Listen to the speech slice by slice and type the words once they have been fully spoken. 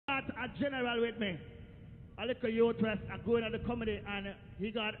a general with me. A little youth was going at the comedy, and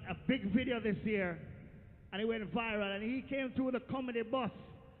he got a big video this year, and he went viral, and he came through the comedy bus.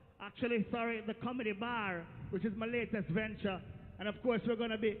 Actually, sorry, the comedy bar, which is my latest venture. And of course, we're going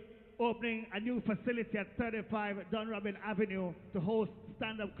to be opening a new facility at 35 Dunrobin Avenue to host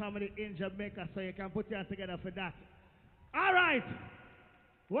stand-up comedy in Jamaica, so you can put your hands together for that. All right.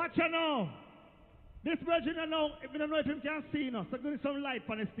 Watch you now. This virgin I know, if you don't know if him can see, so give me some light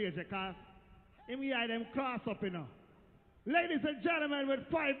on the stage, because him eye them cross up, Ladies and gentlemen, with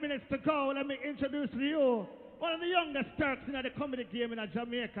 5 minutes to go, let me introduce to you one of the youngest Turks in the comedy game in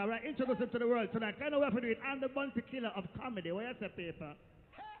Jamaica, right? Introduce him to the world tonight. I know what to do it. I'm the bounty killer of comedy. Where's the paper?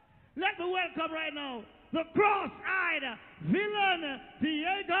 Let me welcome right now the cross-eyed villain,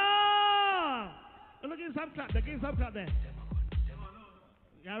 Diego! Look, give some clap there. Give some clap there.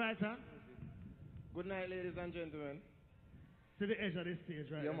 You all right, sir? Good night, ladies and gentlemen. To the edge of this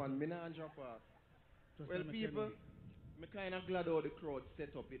stage, right? Yeah, man, me not drop off. Well, people, me kind of glad how the crowd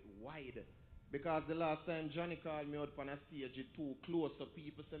set up it wide. Because the last time Johnny called me out on a stage, it too close, so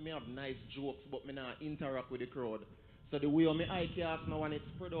people say me have nice jokes, but me not interact with the crowd. So the way my eye cast now, when it's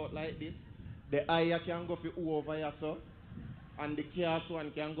spread out like this, the eye can go for over here, so, and the cast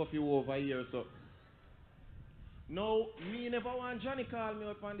one can go for over here, so. Now, me never want Johnny call me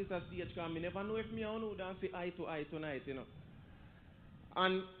up on this stage, because me never know if me and you dance eye to eye tonight,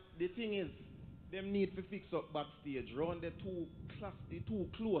 And the thing is, them need to fix up backstage, round the too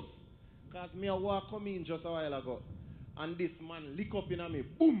close. Because me a walk come in just a while ago, and this man lick up in me,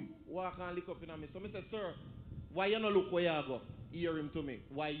 boom, walk and lick up in me. So I said, sir, why you not look where you go? Hear him to me.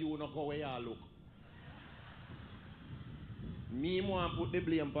 Why you not go where you look? Me want put the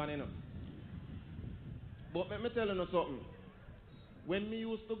blame on him. But let me tell you something. When me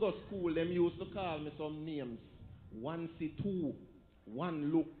used to go school, them used to call me some names. 1C2,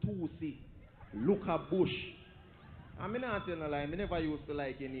 1 look, 2C, look a bush. I mean, not tell no lie, me never used to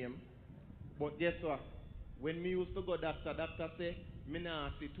like your name. But guess what? When me used to go doctor say, me nah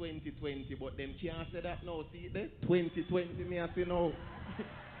see 2020, but them can't say that now, see it there? 2020, me I see now.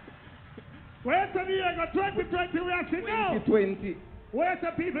 Where's the Diego 2020 we are see now? 2020. Where's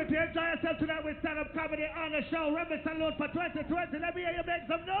the people to enjoy yourself tonight with stand-up comedy on the show? Rebel salute for 2020. Let me hear you make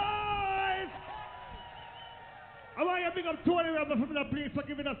some noise! I want you to big up Tony Rebel from the police for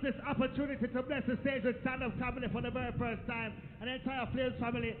giving us this opportunity to bless the stage with stand-up comedy for the very first time. And the entire Flames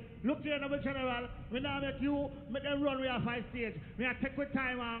family. Look here, number general. We now make them run with our five stage. We are take with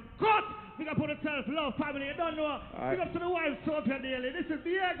time and cut! Big up on the self-love family. You don't know. Big up to the wife, Sophia Daly. This is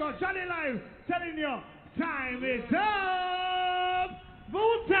Diego, Johnny Live, telling you, time is up!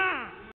 Buta!